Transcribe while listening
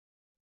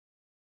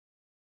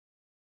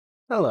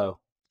Hello.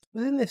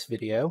 Within this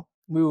video,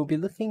 we will be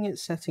looking at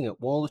setting up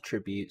wall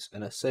attributes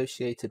and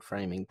associated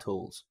framing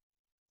tools.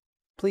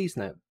 Please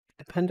note,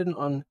 dependent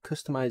on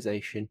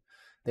customization,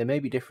 there may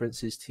be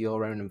differences to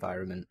your own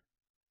environment.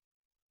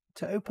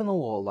 To open the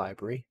wall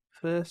library,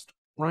 first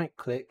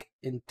right-click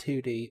in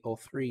 2D or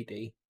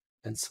 3D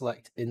and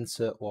select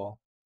Insert Wall.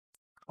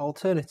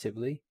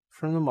 Alternatively,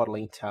 from the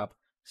Modeling tab,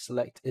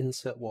 select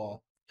Insert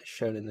Wall, as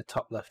shown in the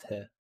top left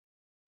here.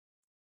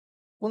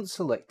 Once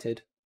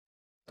selected,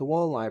 the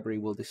wall library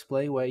will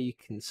display where you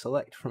can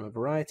select from a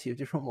variety of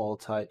different wall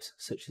types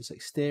such as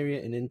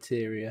exterior and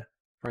interior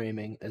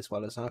framing as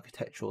well as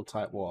architectural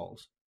type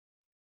walls.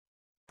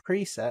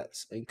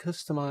 Presets and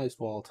customized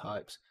wall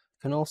types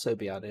can also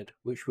be added,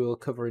 which we will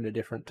cover in a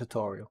different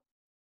tutorial.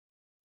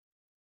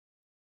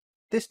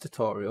 This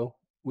tutorial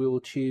we will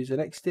choose an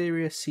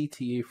exterior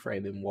CTU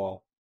framing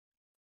wall.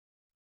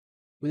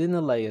 Within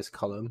the layers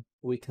column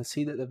we can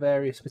see that the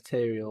various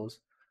materials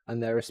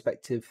and their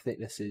respective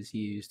thicknesses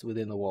used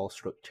within the wall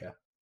structure.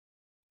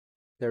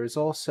 There is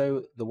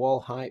also the wall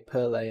height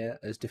per layer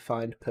as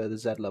defined per the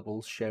Z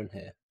levels shown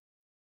here.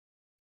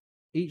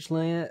 Each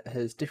layer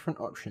has different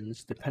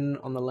options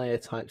dependent on the layer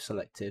type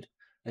selected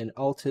and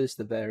alters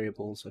the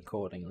variables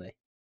accordingly.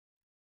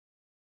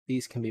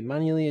 These can be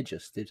manually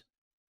adjusted.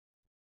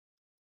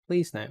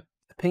 Please note,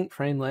 the pink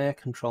frame layer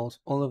controls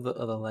all of the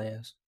other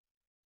layers.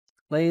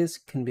 Layers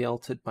can be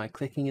altered by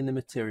clicking in the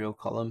material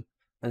column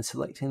and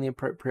selecting the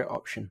appropriate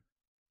option.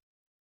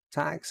 To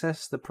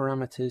access the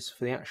parameters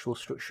for the actual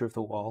structure of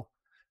the wall,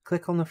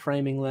 click on the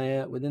framing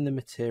layer within the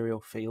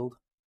material field,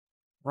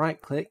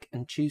 right-click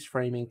and choose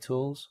Framing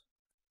Tools,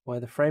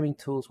 where the Framing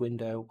Tools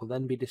window will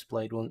then be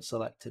displayed once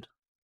selected.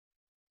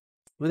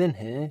 Within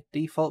here,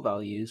 default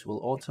values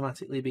will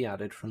automatically be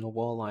added from the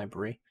wall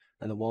library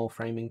and the wall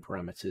framing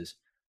parameters,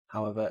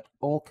 however,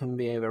 all can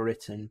be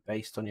overwritten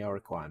based on your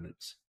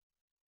requirements.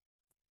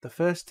 The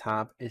first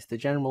tab is the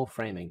General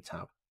Framing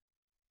tab.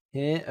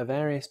 Here are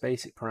various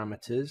basic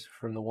parameters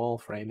from the wall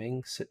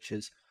framing such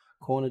as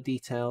corner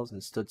details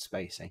and stud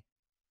spacing.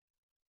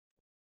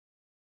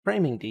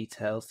 Framing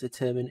details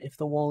determine if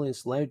the wall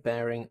is load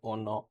bearing or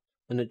not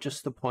and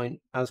adjust the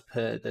point as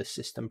per the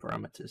system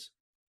parameters.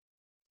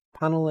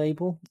 Panel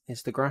label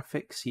is the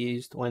graphics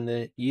used when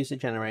the user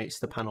generates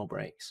the panel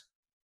breaks.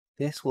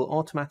 This will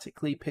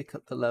automatically pick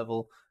up the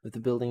level of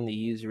the building the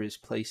user is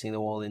placing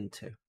the wall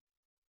into.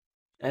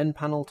 End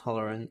panel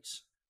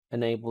tolerance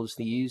enables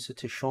the user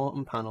to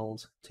shorten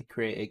panels to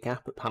create a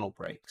gap at panel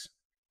breaks.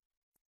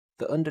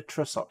 The Under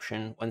Truss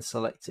option, when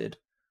selected,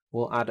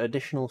 will add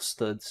additional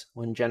studs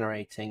when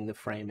generating the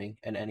framing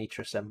and any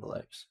truss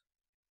envelopes.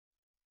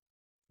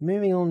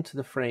 Moving on to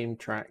the Frame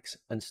Tracks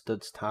and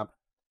Studs tab,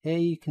 here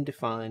you can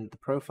define the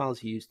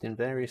profiles used in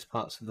various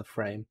parts of the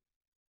frame.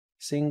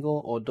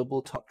 Single or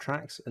double top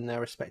tracks and their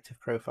respective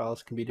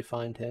profiles can be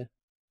defined here.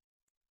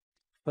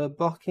 For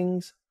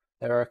blockings,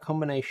 there are a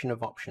combination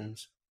of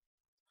options.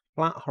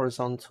 Flat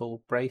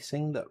horizontal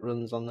bracing that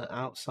runs on the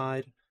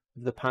outside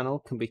of the panel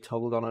can be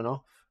toggled on and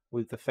off,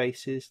 with the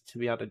faces to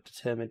be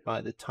determined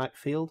by the type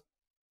field.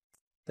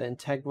 The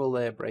integral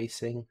layer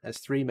bracing has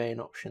three main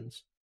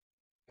options: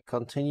 a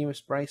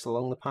continuous brace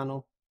along the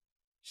panel,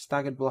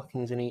 staggered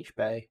blockings in each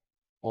bay,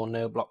 or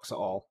no blocks at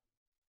all.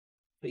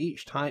 For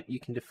each type you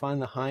can define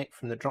the height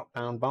from the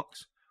drop-down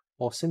box,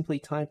 or simply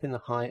type in the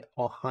height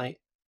or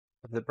height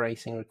of the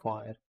bracing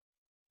required.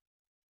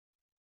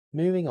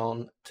 Moving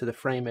on to the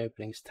Frame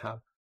Openings tab.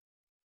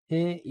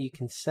 Here you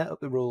can set up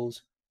the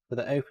rules for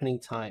the opening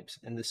types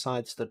and the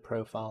side stud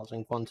profiles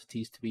and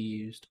quantities to be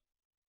used.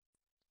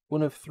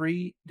 One of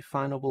three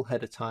definable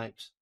header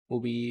types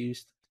will be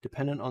used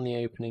dependent on the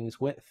opening's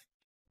width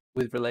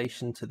with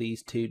relation to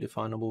these two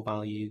definable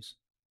values.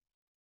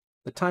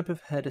 The type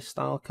of header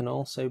style can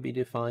also be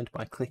defined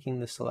by clicking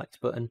the select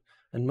button,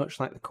 and much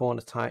like the corner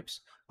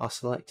types are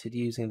selected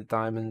using the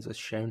diamonds as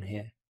shown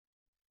here.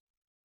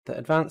 The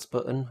Advanced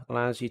button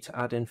allows you to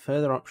add in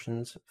further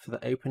options for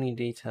the opening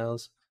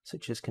details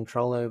such as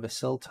control over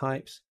sill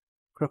types,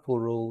 cripple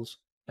rules,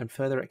 and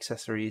further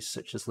accessories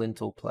such as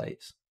lintel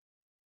plates.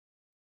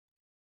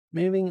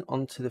 Moving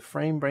on to the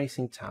Frame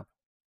Bracing tab.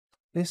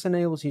 This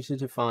enables you to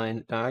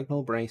define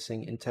diagonal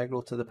bracing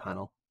integral to the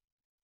panel.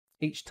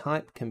 Each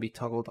type can be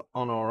toggled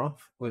on or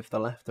off, with the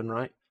left and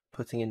right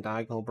putting in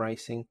diagonal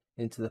bracing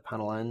into the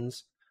panel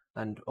ends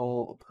and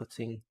all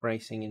putting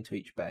bracing into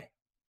each bay.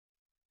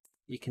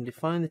 You can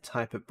define the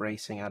type of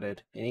bracing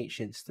added in each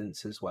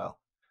instance as well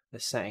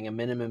as setting a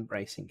minimum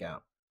bracing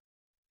gap.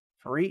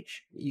 For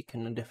each, you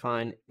can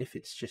define if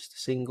it's just a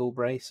single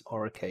brace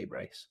or a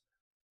K-brace.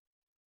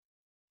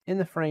 In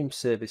the Frame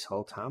Service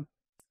Hole tab,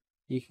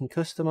 you can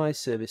customize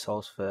service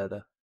holes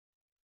further.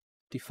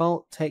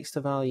 Default takes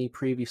the value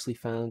previously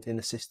found in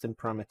the system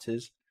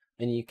parameters,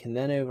 and you can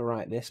then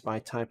overwrite this by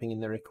typing in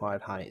the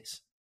required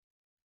heights.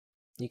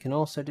 You can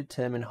also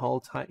determine hole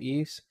type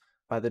use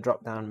by the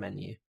drop-down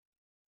menu.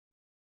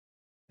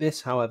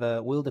 This,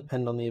 however, will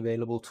depend on the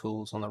available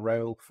tools on the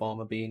roll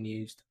former being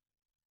used.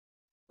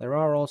 There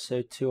are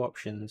also two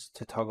options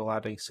to toggle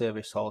adding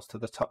service holes to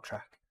the top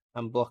track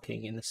and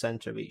blocking in the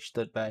center of each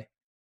stud bay.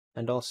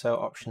 and also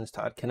options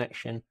to add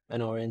connection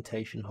and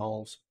orientation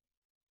holes.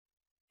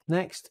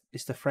 Next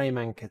is the Frame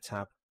Anchor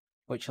tab,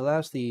 which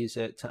allows the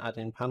user to add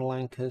in panel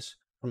anchors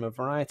from a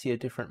variety of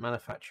different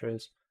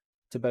manufacturers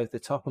to both the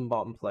top and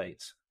bottom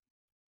plates.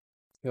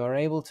 You are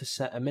able to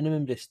set a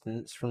minimum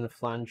distance from the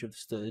flange of the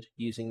stud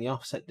using the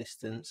offset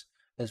distance,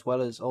 as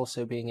well as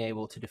also being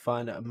able to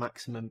define a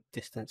maximum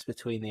distance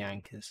between the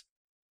anchors.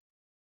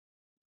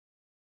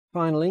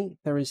 Finally,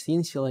 there is the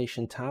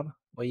Insulation tab,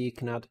 where you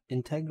can add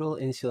integral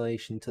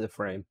insulation to the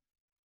frame.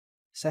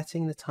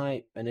 Setting the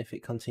type and if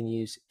it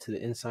continues to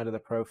the inside of the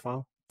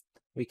profile,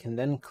 we can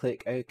then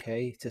click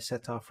OK to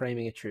set our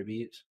framing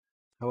attributes.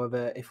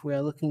 However, if we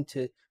are looking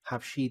to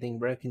have sheathing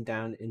broken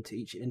down into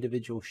each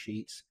individual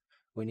sheets,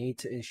 we need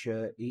to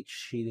ensure each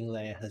sheathing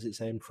layer has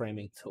its own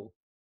framing tool.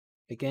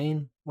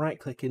 Again,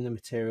 right-click in the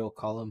material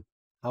column,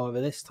 however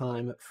this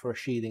time for a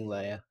sheathing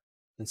layer,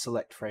 and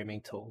select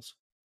Framing Tools.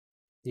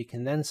 You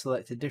can then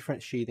select a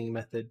different sheathing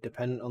method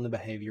dependent on the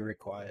behavior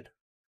required.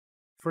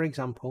 For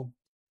example,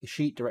 the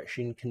sheet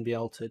direction can be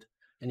altered,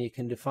 and you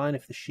can define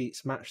if the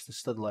sheets match the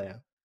stud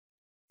layout.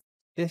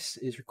 This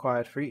is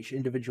required for each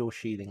individual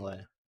sheathing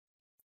layer.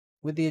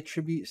 With the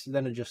attributes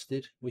then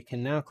adjusted, we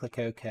can now click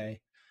OK,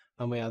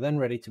 and we are then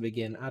ready to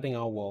begin adding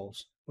our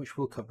walls, which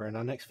we'll cover in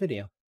our next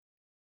video.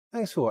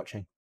 Thanks for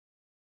watching.